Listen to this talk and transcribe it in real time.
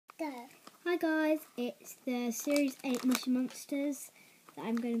Go. Hi guys, it's the Series 8 Moshi Monsters that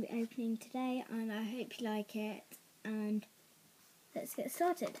I'm going to be opening today, and I hope you like it, and let's get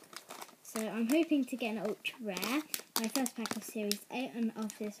started. So I'm hoping to get an ultra rare, my first pack of Series 8, and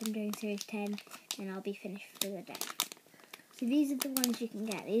after this I'm doing Series 10 and I'll be finished for the day. So these are the ones you can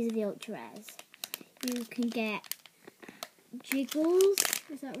get, these are the ultra rares. You can get Jiggles,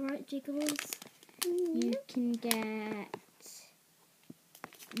 is that right, Jiggles? Mm-hmm. You can get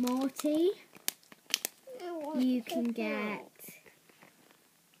Morty. You can get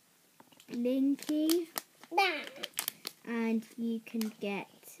Linky, and you can get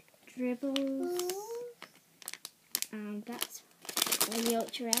Dribbles, and that's all the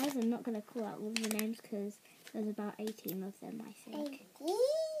ultra rares. I'm not going to call out all the names because there's about 18 of them, I think.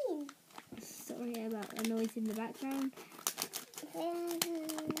 18. Sorry about the noise in the background.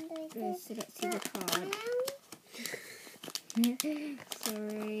 So let's see the card.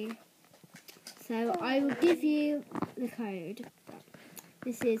 Sorry. So I will give you the code.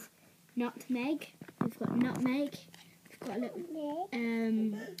 This is nutmeg. We've got nutmeg. We've got a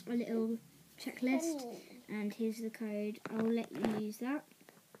little checklist, and here's the code. I'll let you use that.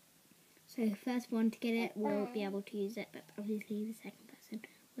 So the first one to get it will be able to use it, but obviously the second person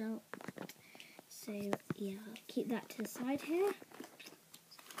will. So yeah, I'll keep that to the side here.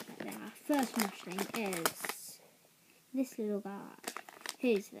 Our first mushling is this little guy.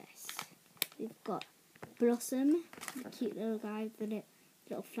 Who's this? We've got Blossom, the cute little guy with the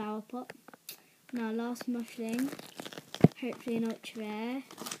little flower pot. And our last mushling, hopefully an ultra rare.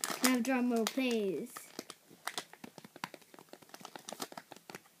 Can I have a drum roll, please?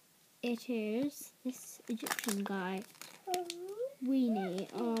 It is this Egyptian guy, Weenie.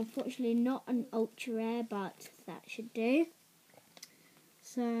 Oh, unfortunately not an ultra rare, but that should do.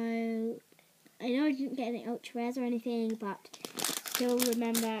 So, I know I didn't get any ultra rares or anything, but still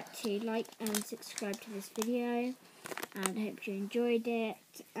remember to like and subscribe to this video, and I hope you enjoyed it,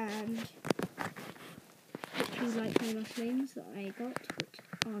 and hope you like my mushrooms that I got, which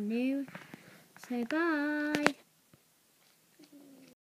are new. So bye!